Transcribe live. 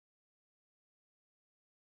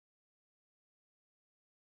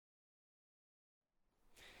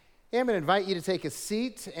Hey, I'm going to invite you to take a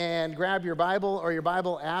seat and grab your Bible or your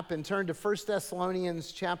Bible app and turn to 1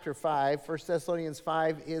 Thessalonians chapter 5. 1 Thessalonians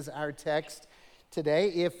 5 is our text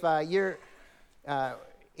today. If you're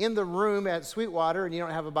in the room at Sweetwater and you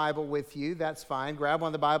don't have a Bible with you, that's fine. Grab one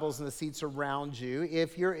of the Bibles in the seats around you.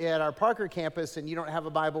 If you're at our Parker campus and you don't have a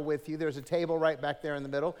Bible with you, there's a table right back there in the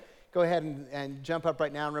middle. Go ahead and jump up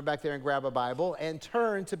right now and run back there and grab a Bible and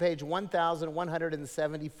turn to page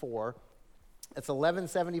 1174. It's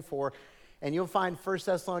 1174, and you'll find 1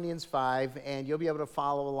 Thessalonians 5, and you'll be able to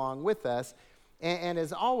follow along with us. And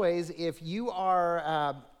as always, if you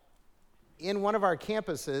are in one of our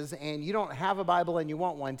campuses and you don't have a Bible and you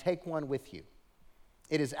want one, take one with you.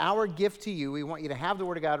 It is our gift to you. We want you to have the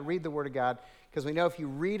Word of God, read the Word of God, because we know if you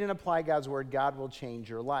read and apply God's Word, God will change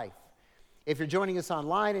your life. If you're joining us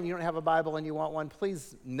online and you don't have a Bible and you want one,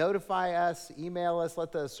 please notify us, email us,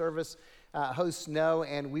 let the service hosts know,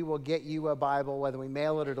 and we will get you a Bible, whether we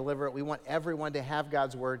mail it or deliver it. We want everyone to have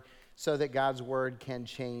God's Word so that God's Word can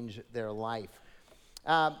change their life.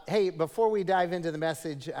 Hey, before we dive into the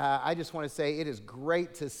message, I just want to say it is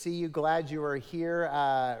great to see you. Glad you are here.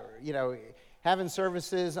 Having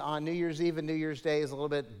services on New Year's Eve and New Year's Day is a little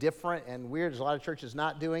bit different and weird. There's a lot of churches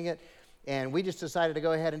not doing it, and we just decided to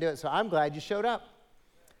go ahead and do it. So I'm glad you showed up.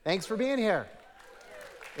 Thanks for being here.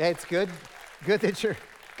 It's good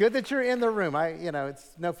that you're in the room.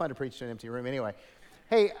 It's no fun to preach to an empty room anyway.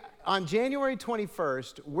 Hey, on January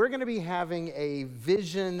 21st, we're going to be having a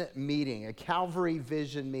vision meeting, a Calvary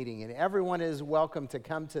vision meeting, and everyone is welcome to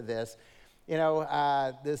come to this.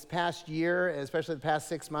 This past year, especially the past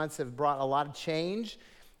 6 months, have brought a lot of change,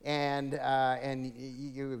 and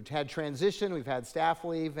you've had transition, we've had staff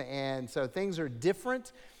leave, and so things are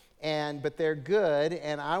different. But they're good,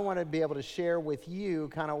 and I want to be able to share with you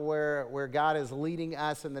kind of where God is leading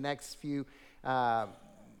us in the next few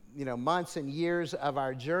months and years of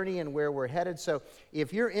our journey and where we're headed. So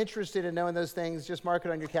if you're interested in knowing those things, just mark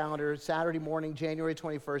it on your calendar. Saturday morning, January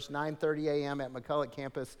 21st, 9:30 a.m. at McCulloch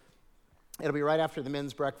campus. It'll be right after the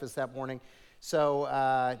men's breakfast that morning. So,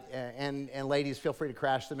 and ladies, feel free to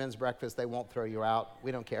crash the men's breakfast. They won't throw you out.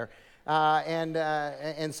 We don't care.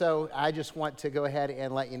 And so I just want to go ahead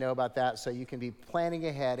and let you know about that so you can be planning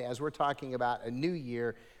ahead as we're talking about a new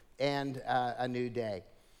year and a new day.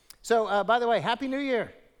 So, by the way, Happy New Year. Happy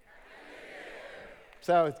New Year.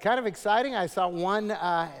 So it's kind of exciting. I saw one,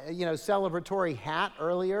 celebratory hat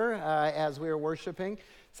earlier as we were worshiping.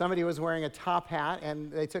 Somebody was wearing a top hat,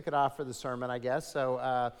 and they took it off for the sermon, I guess.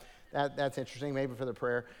 So that's interesting, maybe for the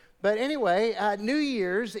prayer. But anyway, New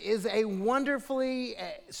Year's is a wonderfully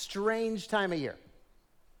strange time of year.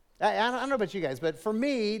 I don't know about you guys, but for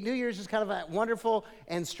me, New Year's is kind of a wonderful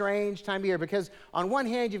and strange time of year because on one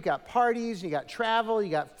hand, you've got parties, you got travel,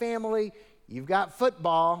 you got family, you've got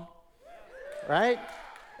football, right?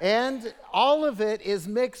 And all of it is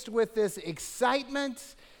mixed with this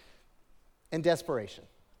excitement and desperation.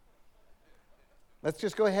 Let's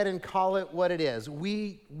just go ahead and call it what it is.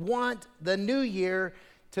 We want the new year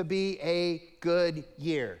to be a good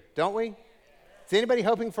year, don't we? Is anybody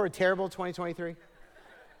hoping for a terrible 2023?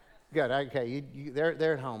 Good, okay,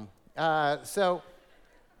 they're at home. So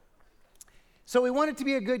we want it to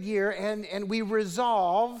be a good year, and we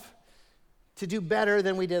resolve to do better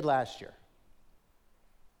than we did last year.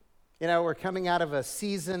 We're coming out of a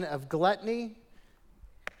season of gluttony,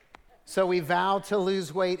 so we vow to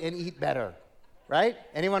lose weight and eat better, right?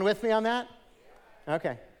 Anyone with me on that?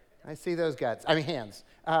 Okay, I see those hands.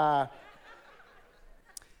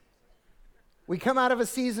 We come out of a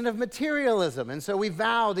season of materialism, and so we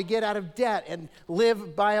vow to get out of debt and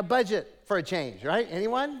live by a budget for a change, right?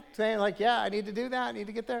 Anyone saying I need to do that, I need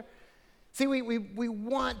to get there? See, we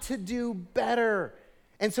want to do better.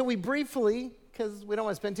 And so we briefly, because we don't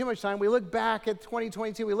want to spend too much time, we look back at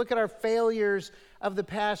 2022, we look at our failures of the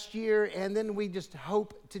past year, and then we just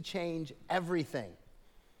hope to change everything.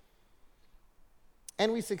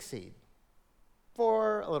 And we succeed.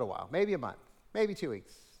 For a little while, maybe a month, maybe 2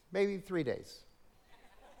 weeks, maybe 3 days.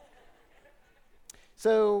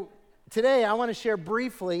 So today I want to share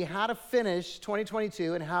briefly how to finish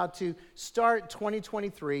 2022 and how to start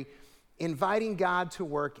 2023 inviting God to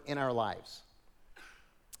work in our lives.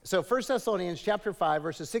 So 1 Thessalonians chapter 5,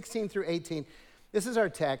 verses 16 through 18, this is our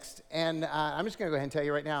text, and I'm just going to go ahead and tell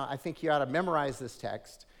you right now, I think you ought to memorize this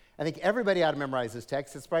text. I think everybody ought to memorize this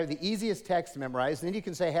text. It's probably the easiest text to memorize. And then you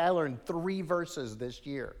can say, hey, I learned 3 verses this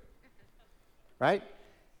year. Right?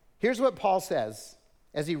 Here's what Paul says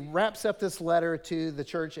as he wraps up this letter to the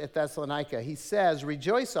church at Thessalonica. He says,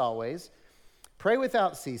 rejoice always, pray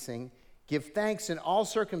without ceasing, give thanks in all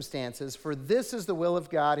circumstances, for this is the will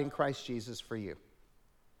of God in Christ Jesus for you.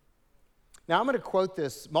 Now, I'm going to quote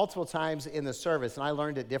this multiple times in the service, and I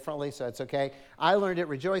learned it differently, so it's okay. I learned it,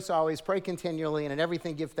 rejoice always, pray continually, and in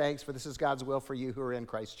everything give thanks, for this is God's will for you who are in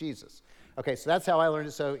Christ Jesus. Okay, so that's how I learned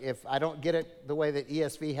it. So if I don't get it the way that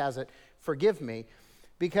ESV has it, forgive me.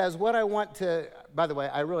 Because what I want to, by the way,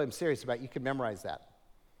 I really am serious about, you can memorize that.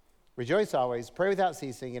 Rejoice always, pray without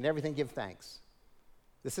ceasing, and everything give thanks.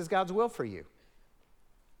 This is God's will for you.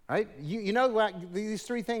 Right? You know what, these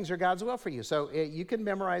three things are God's will for you. So you can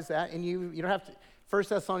memorize that, and you don't have to. 1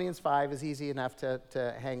 Thessalonians 5 is easy enough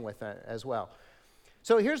to hang with as well.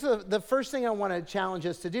 So here's the first thing I want to challenge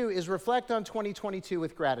us to do is reflect on 2022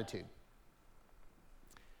 with gratitude.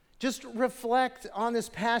 Just reflect on this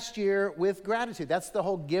past year with gratitude. That's the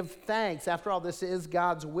whole give thanks. After all, this is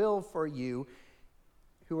God's will for you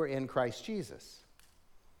who are in Christ Jesus.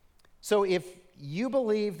 So if you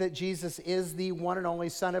believe that Jesus is the one and only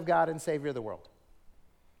Son of God and Savior of the world,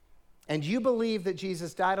 and you believe that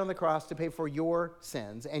Jesus died on the cross to pay for your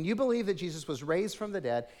sins, and you believe that Jesus was raised from the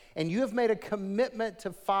dead, and you have made a commitment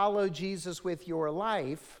to follow Jesus with your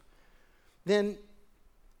life, then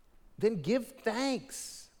give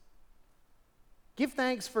thanks. Give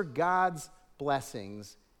thanks for God's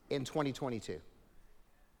blessings in 2022.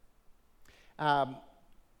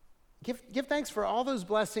 Give thanks for all those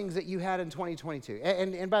blessings that you had in 2022.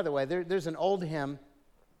 And by the way, there's an old hymn,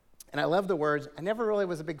 and I love the words. I never really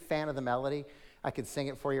was a big fan of the melody. I could sing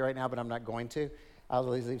it for you right now, but I'm not going to. I'll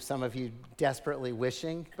leave some of you desperately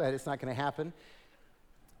wishing, but it's not going to happen.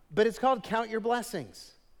 But it's called Count Your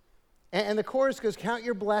Blessings. And the chorus goes, count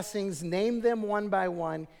your blessings, name them one by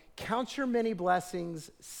one, count your many blessings,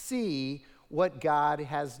 see what God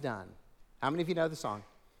has done. How many of you know the song?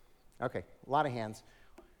 Okay, a lot of hands.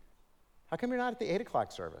 How come you're not at the 8 o'clock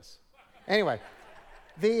service? Anyway,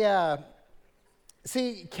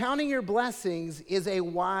 see, counting your blessings is a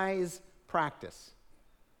wise practice.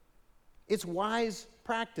 It's wise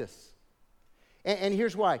practice. And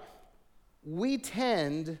here's why. We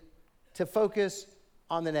tend to focus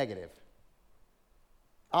on the negative.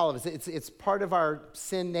 All of us. It's part of our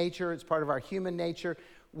sin nature. It's part of our human nature.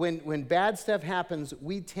 When bad stuff happens,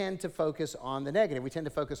 we tend to focus on the negative. We tend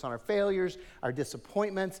to focus on our failures, our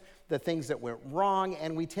disappointments, the things that went wrong,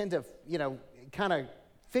 and we tend to, kind of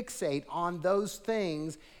fixate on those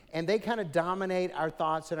things, and they kind of dominate our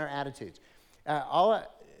thoughts and our attitudes.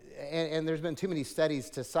 And there's been too many studies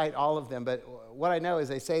to cite all of them, but what I know is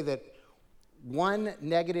they say that one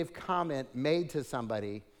negative comment made to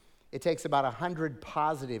somebody, it takes about 100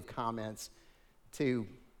 positive comments to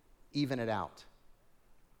even it out.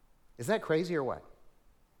 Is that crazy or what?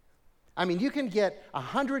 I mean, you can get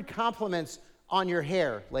 100 compliments on your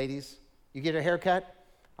hair, ladies. You get a haircut,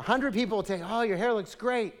 100 people will say, oh, your hair looks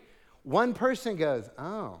great. One person goes,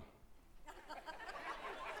 oh.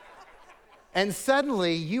 And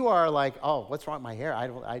suddenly you are like, oh, what's wrong with my hair? I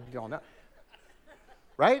don't know.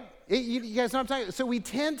 Right? You guys know what I'm talking about? So we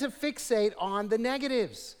tend to fixate on the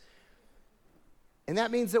negatives. And that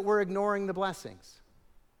means that we're ignoring the blessings.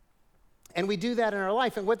 And we do that in our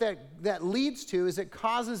life. And what that leads to is it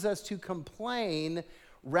causes us to complain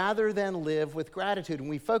rather than live with gratitude. And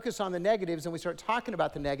we focus on the negatives and we start talking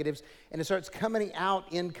about the negatives and it starts coming out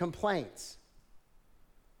in complaints.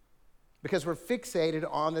 Because we're fixated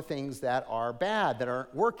on the things that are bad, that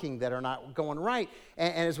aren't working, that are not going right.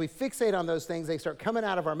 And as we fixate on those things, they start coming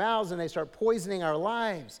out of our mouths and they start poisoning our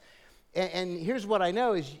lives. And here's what I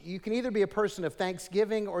know is you can either be a person of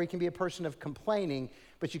thanksgiving or you can be a person of complaining,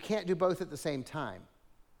 but you can't do both at the same time.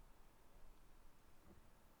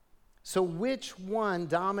 So which one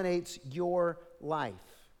dominates your life?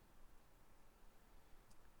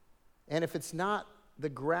 And if it's not the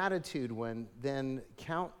gratitude one, then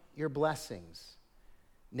count your blessings.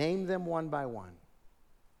 Name them one by one.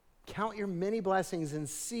 Count your many blessings and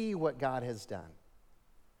see what God has done.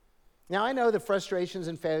 Now, I know the frustrations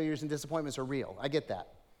and failures and disappointments are real. I get that.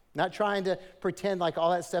 Not trying to pretend like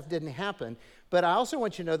all that stuff didn't happen, but I also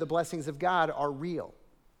want you to know the blessings of God are real.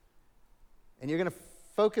 And you're going to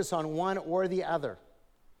focus on one or the other.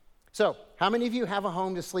 So, how many of you have a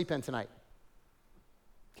home to sleep in tonight?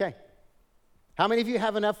 Okay. How many of you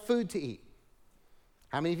have enough food to eat?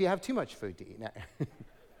 How many of you have too much food to eat?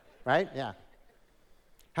 Right? Yeah.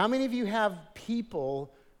 How many of you have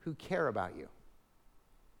people who care about you?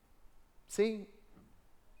 See?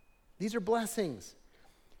 These are blessings.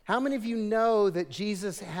 How many of you know that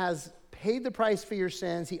Jesus has paid the price for your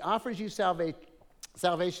sins? He offers you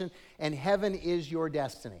salvation, and heaven is your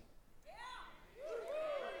destiny.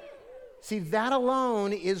 See, that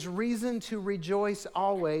alone is reason to rejoice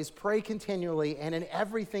always, pray continually, and in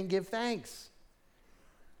everything give thanks.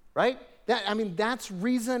 Right? That's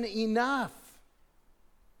reason enough.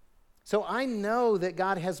 So I know that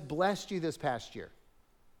God has blessed you this past year.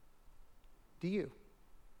 Do you?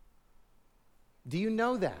 Do you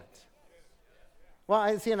know that? Well,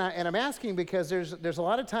 I see, and I'm asking because there's a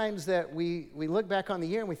lot of times that we look back on the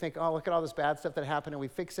year and we think, oh, look at all this bad stuff that happened, and we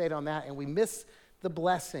fixate on that, and we miss the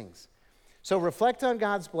blessings. So reflect on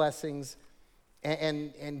God's blessings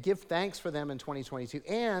and give thanks for them in 2022,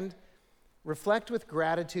 and reflect with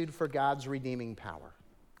gratitude for God's redeeming power.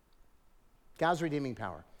 God's redeeming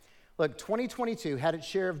power. Look, 2022 had its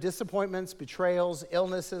share of disappointments, betrayals,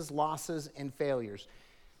 illnesses, losses, and failures.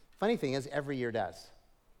 Funny thing is, every year does.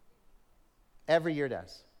 Every year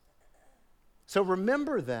does. So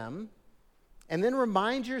remember them, and then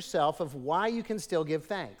remind yourself of why you can still give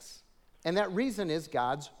thanks. And that reason is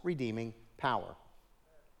God's redeeming power.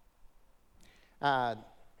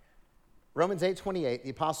 Romans 8:28, the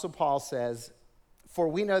Apostle Paul says, "For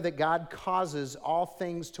we know that God causes all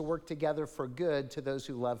things to work together for good to those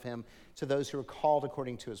who love him, to those who are called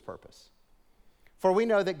according to his purpose." For we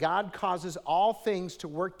know that God causes all things to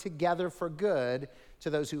work together for good to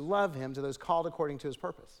those who love him, to those called according to his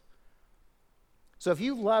purpose. So if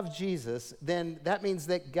you love Jesus, then that means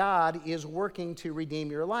that God is working to redeem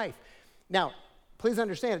your life. Now, please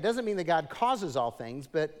understand, it doesn't mean that God causes all things,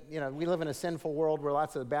 but we live in a sinful world where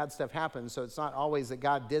lots of bad stuff happens, so it's not always that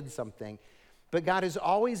God did something. But God is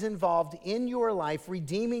always involved in your life,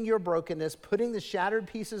 redeeming your brokenness, putting the shattered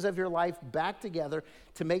pieces of your life back together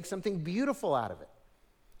to make something beautiful out of it.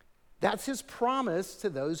 That's his promise to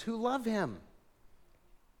those who love him.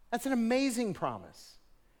 That's an amazing promise.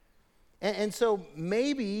 And so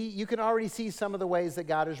maybe you can already see some of the ways that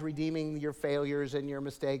God is redeeming your failures and your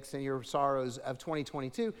mistakes and your sorrows of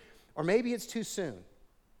 2022, or maybe it's too soon.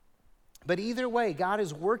 But either way, God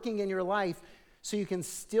is working in your life so you can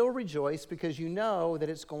still rejoice because you know that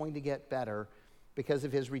it's going to get better because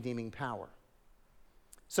of his redeeming power.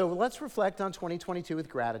 So let's reflect on 2022 with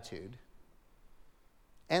gratitude,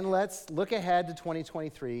 and let's look ahead to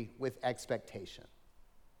 2023 with expectation.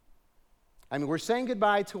 I mean, we're saying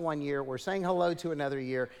goodbye to one year. We're saying hello to another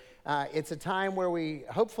year. It's a time where we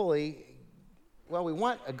hopefully, we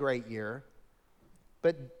want a great year.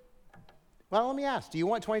 But, let me ask, do you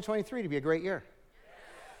want 2023 to be a great year?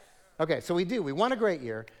 Yes. Okay, so we do. We want a great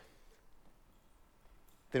year.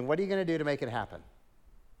 Then what are you going to do to make it happen?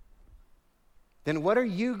 Then what are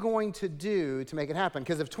you going to do to make it happen?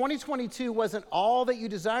 Because if 2022 wasn't all that you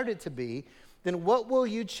desired it to be, then what will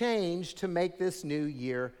you change to make this new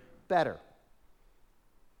year better?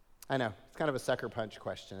 I know, it's kind of a sucker punch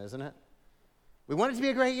question, isn't it? We want it to be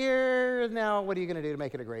a great year. Now, what are you going to do to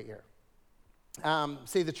make it a great year?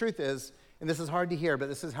 See, the truth is, and this is hard to hear, but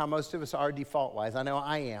this is how most of us are default-wise. I know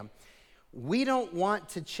I am. We don't want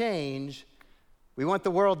to change. We want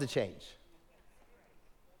the world to change.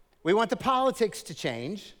 We want the politics to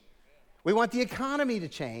change. We want the economy to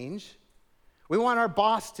change. We want our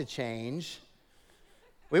boss to change.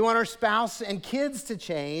 We want our spouse and kids to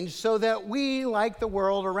change so that we like the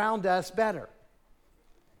world around us better.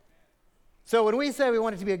 So when we say we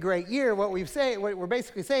want it to be a great year, what we're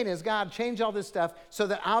basically saying is, God, change all this stuff so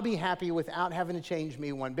that I'll be happy without having to change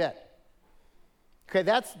me one bit. Okay,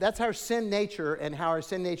 that's our sin nature and how our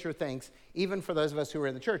sin nature thinks, even for those of us who are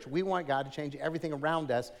in the church. We want God to change everything around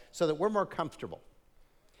us so that we're more comfortable.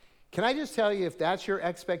 Can I just tell you, if that's your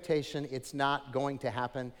expectation, it's not going to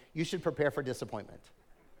happen. You should prepare for disappointment.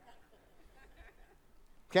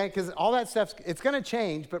 Okay, because all that stuff, it's going to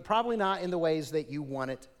change, but probably not in the ways that you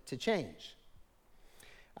want it to change.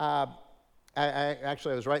 I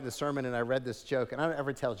was writing the sermon and I read this joke, and I don't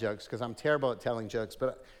ever tell jokes because I'm terrible at telling jokes,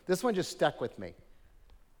 but this one just stuck with me.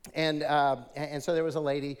 And so there was a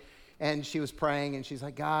lady, and she was praying, and she's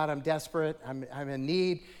like, God, I'm desperate. I'm in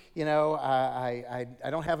need. I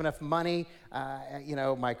don't have enough money.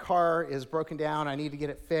 My car is broken down. I need to get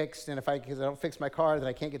it fixed. And because I don't fix my car, then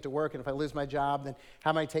I can't get to work. And if I lose my job, then how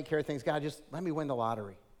am I take care of things? God, just let me win the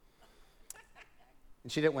lottery.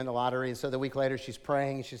 And she didn't win the lottery. And so the week later, she's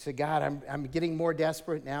praying. And she said, God, I'm getting more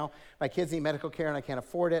desperate now. My kids need medical care, and I can't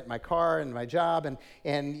afford it. My car and my job, and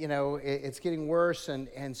it's getting worse.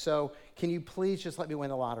 And so can you please just let me win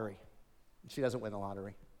the lottery? She doesn't win the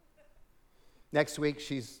lottery. Next week,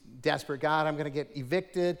 she's desperate. God, I'm going to get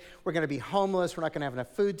evicted. We're going to be homeless. We're not going to have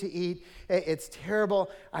enough food to eat. It's terrible.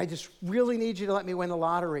 I just really need you to let me win the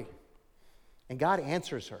lottery. And God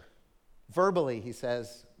answers her. Verbally, he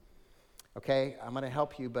says, okay, I'm going to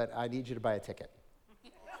help you, but I need you to buy a ticket.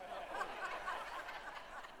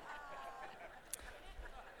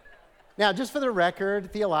 Now, just for the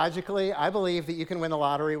record, theologically, I believe that you can win the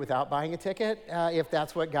lottery without buying a ticket if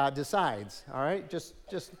that's what God decides. All right?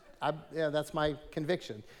 That's my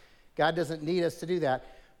conviction. God doesn't need us to do that.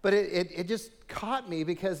 But it just caught me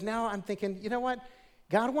because now I'm thinking, you know what?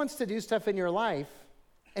 God wants to do stuff in your life,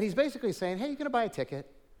 and he's basically saying, hey, you're going to buy a ticket.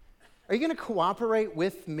 Are you going to cooperate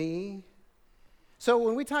with me? So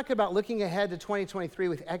when we talk about looking ahead to 2023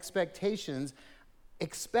 with expectations,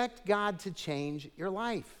 expect God to change your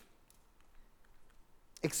life.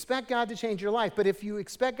 Expect God to change your life. But if you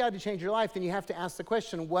expect God to change your life, then you have to ask the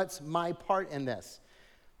question, what's my part in this?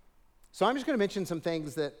 So I'm just going to mention some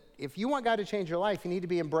things that if you want God to change your life, you need to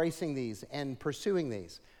be embracing these and pursuing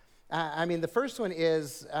these. The first one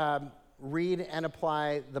is read and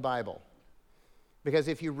apply the Bible. Because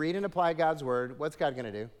if you read and apply God's word, what's God going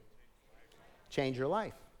to do? Change your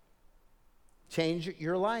life. Change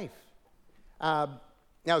your life.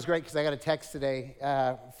 That was great because I got a text today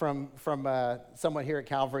from someone here at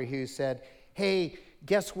Calvary who said, hey,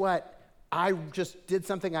 guess what? I just did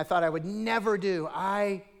something I thought I would never do.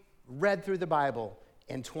 I read through the Bible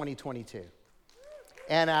in 2022.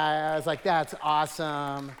 And I was like, that's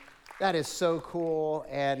awesome. That is so cool.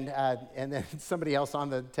 And then somebody else on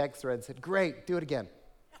the text thread said, great, do it again.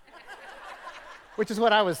 Which is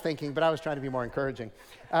what I was thinking, but I was trying to be more encouraging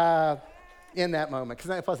in that moment.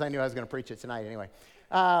 Because plus I knew I was going to preach it tonight anyway.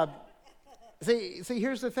 See,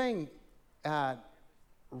 here's the thing.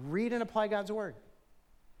 Read and apply God's word.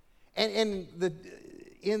 And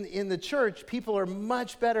in the church, people are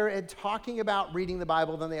much better at talking about reading the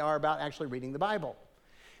Bible than they are about actually reading the Bible.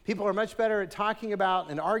 People are much better at talking about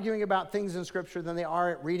and arguing about things in Scripture than they are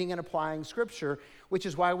at reading and applying Scripture, which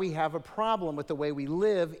is why we have a problem with the way we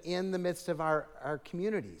live in the midst of our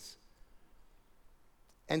communities.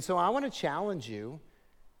 And so I want to challenge you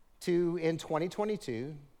to, in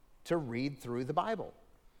 2022, to read through the Bible.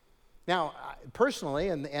 Now, personally,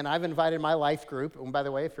 and I've invited my life group, and by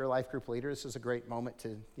the way, if you're a life group leader, this is a great moment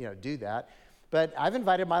to do that. But I've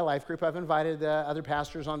invited my life group, I've invited other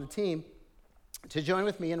pastors on the team to join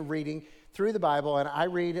with me in reading through the Bible. And I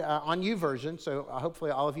read on YouVersion, so hopefully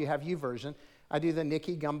all of you have YouVersion. I do the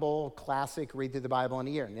Nicky Gumbel classic Read Through the Bible in a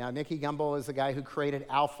Year. Now, Nicky Gumbel is the guy who created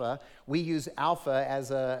Alpha. We use Alpha as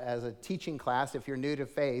a teaching class. If you're new to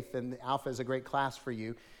faith, then Alpha is a great class for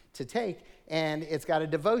you to take. And it's got a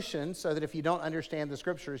devotion so that if you don't understand the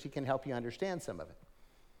Scriptures, he can help you understand some of it.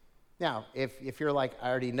 Now, if you're like, I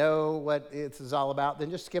already know what this is all about, then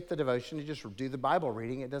just skip the devotion and just do the Bible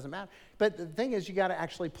reading. It doesn't matter. But the thing is, you got to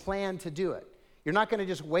actually plan to do it. You're not going to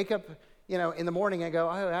just wake up in the morning and go,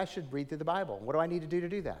 oh, I should read through the Bible. What do I need to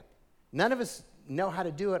do that? None of us know how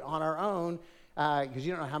to do it on our own because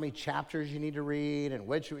you don't know how many chapters you need to read and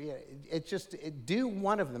which. Do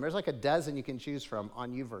one of them. There's like a dozen you can choose from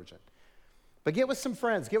on YouVersion. But get with some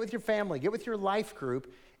friends, get with your family, get with your life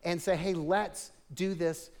group and say, hey, let's do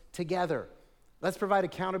this together. Let's provide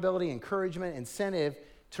accountability, encouragement, incentive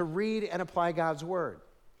to read and apply God's word.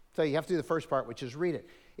 So you have to do the first part, which is read it.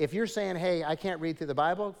 If you're saying, hey, I can't read through the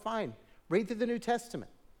Bible, fine. Read through the New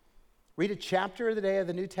Testament. Read a chapter of the day of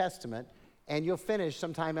the New Testament, and you'll finish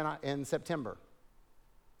sometime in September.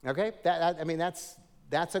 Okay?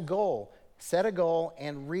 That's a goal. Set a goal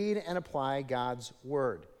and read and apply God's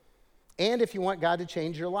word. And if you want God to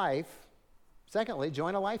change your life, secondly,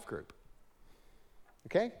 join a life group.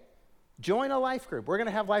 Okay? Join a life group. We're going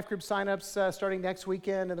to have life group signups starting next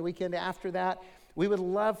weekend and the weekend after that. We would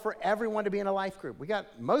love for everyone to be in a life group. We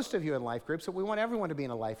got most of you in life groups, but we want everyone to be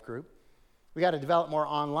in a life group. We got to develop more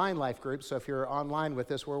online life groups, so if you're online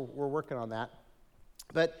with us, we're working on that.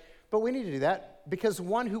 But we need to do that because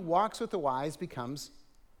one who walks with the wise becomes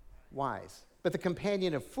wise. But the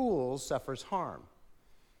companion of fools suffers harm.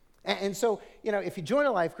 And so, if you join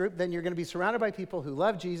a life group, then you're going to be surrounded by people who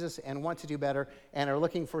love Jesus and want to do better and are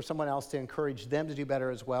looking for someone else to encourage them to do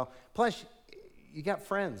better as well. Plus, you got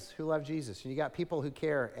friends who love Jesus, and you got people who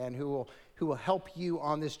care and who will help you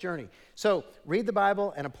on this journey. So read the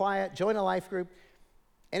Bible and apply it. Join a life group.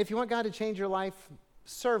 And if you want God to change your life,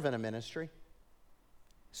 serve in a ministry.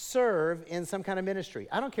 Serve in some kind of ministry.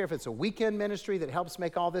 I don't care if it's a weekend ministry that helps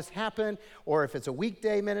make all this happen, or if it's a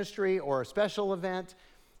weekday ministry or a special event.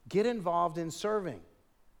 Get involved in serving.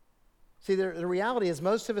 See, the reality is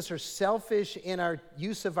most of us are selfish in our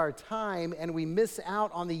use of our time, and we miss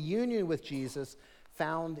out on the union with Jesus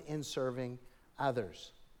found in serving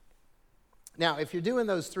others. Now, if you're doing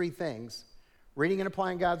those three things, reading and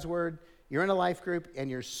applying God's word, you're in a life group, and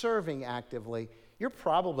you're serving actively, you're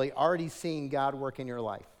probably already seeing God work in your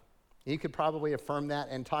life. You could probably affirm that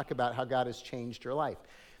and talk about how God has changed your life.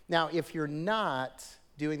 Now, if you're not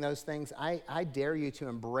doing those things, I dare you to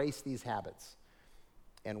embrace these habits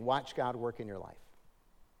and watch God work in your life.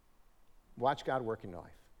 Watch God work in your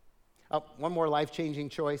life. Oh, one more life-changing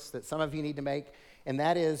choice that some of you need to make, and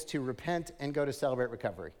that is to repent and go to Celebrate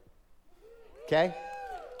Recovery. Okay?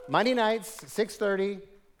 Monday nights, 6:30,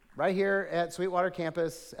 right here at Sweetwater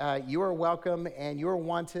campus. You are welcome and you are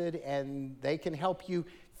wanted, and they can help you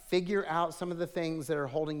figure out some of the things that are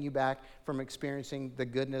holding you back from experiencing the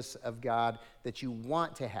goodness of God that you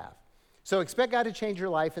want to have. So expect God to change your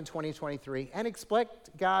life in 2023, and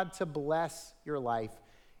expect God to bless your life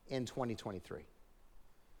in 2023.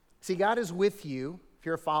 See, God is with you if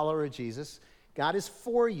you're a follower of Jesus. God is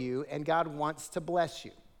for you, and God wants to bless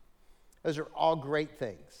you. Those are all great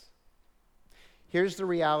things. Here's the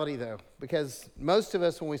reality, though, because most of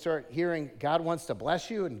us, when we start hearing God wants to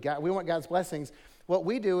bless you and we want God's blessings, what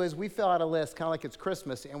we do is we fill out a list, kind of like it's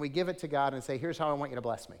Christmas, and we give it to God and say, here's how I want you to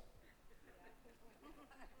bless me.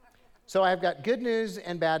 So I've got good news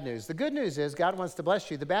and bad news. The good news is God wants to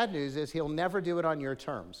bless you. The bad news is he'll never do it on your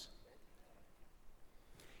terms.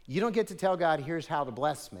 You don't get to tell God, here's how to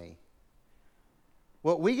bless me.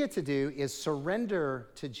 What we get to do is surrender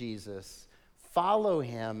to Jesus, follow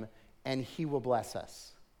him, and he will bless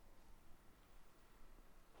us.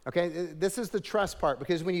 Okay, this is the trust part,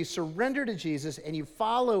 because when you surrender to Jesus and you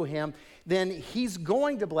follow him, then he's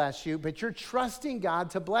going to bless you, but you're trusting God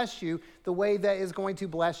to bless you the way that is going to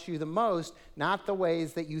bless you the most, not the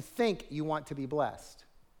ways that you think you want to be blessed.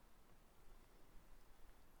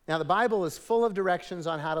 Now, the Bible is full of directions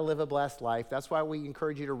on how to live a blessed life. That's why we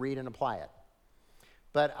encourage you to read and apply it.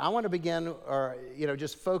 But I want to begin,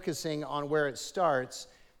 just focusing on where it starts,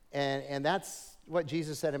 and that's what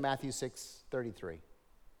Jesus said in Matthew 6:33.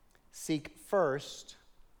 Seek first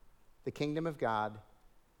the kingdom of God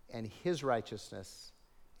and his righteousness,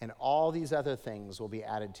 and all these other things will be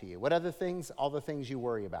added to you. What other things? All the things you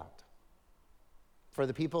worry about. For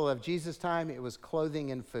the people of Jesus' time, it was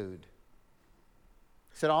clothing and food.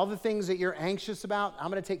 He said, all the things that you're anxious about,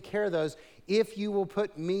 I'm going to take care of those if you will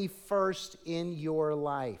put me first in your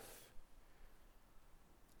life.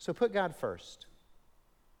 So put God first.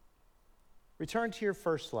 Return to your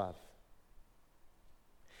first love.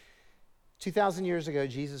 2,000 years ago,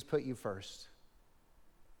 Jesus put you first.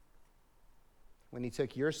 When he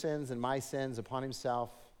took your sins and my sins upon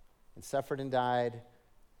himself and suffered and died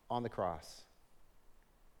on the cross.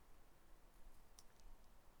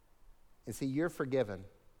 And see, you're forgiven.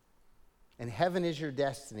 And heaven is your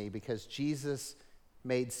destiny because Jesus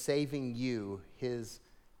made saving you his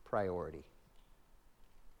priority.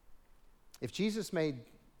 If Jesus made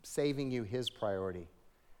saving you his priority,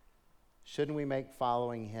 shouldn't we make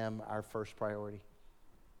following him our first priority?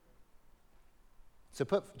 So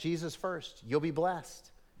put Jesus first. You'll be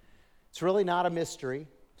blessed. It's really not a mystery.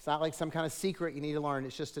 It's not like some kind of secret you need to learn.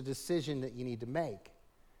 It's just a decision that you need to make.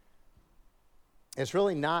 It's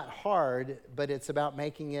really not hard, but it's about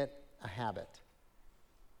making it a habit.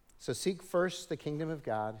 So seek first the kingdom of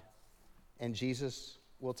God, and Jesus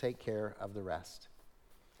will take care of the rest.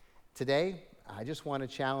 Today, I just want to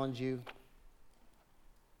challenge you.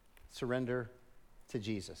 Surrender to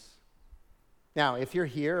Jesus. Now, if you're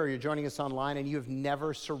here or you're joining us online and you have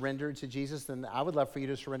never surrendered to Jesus, then I would love for you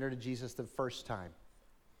to surrender to Jesus the first time.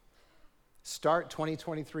 Start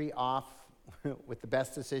 2023 off with the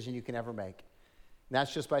best decision you can ever make. And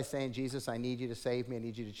that's just by saying, Jesus, I need you to save me. I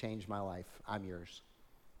need you to change my life. I'm yours.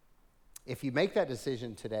 If you make that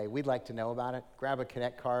decision today, we'd like to know about it. Grab a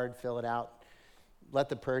Connect card, fill it out. Let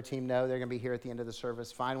the prayer team know they're going to be here at the end of the service.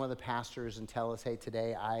 Find one of the pastors and tell us, hey,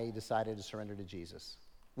 today I decided to surrender to Jesus.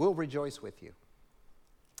 We'll rejoice with you.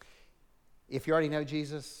 If you already know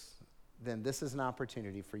Jesus, then this is an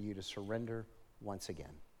opportunity for you to surrender once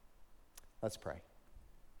again. Let's pray.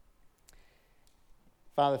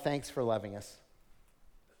 Father, thanks for loving us.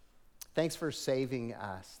 Thanks for saving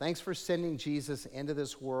us. Thanks for sending Jesus into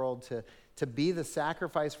this world to be the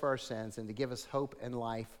sacrifice for our sins and to give us hope and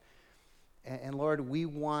life. And Lord, we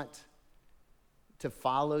want to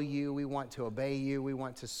follow you. We want to obey you. We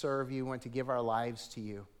want to serve you. We want to give our lives to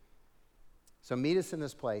you. So meet us in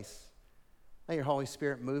this place. Let your Holy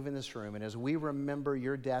Spirit move in this room. And as we remember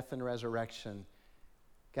your death and resurrection,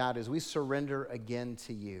 God, as we surrender again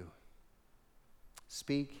to you,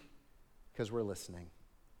 speak because we're listening.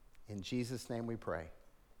 In Jesus' name we pray.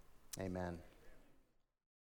 Amen.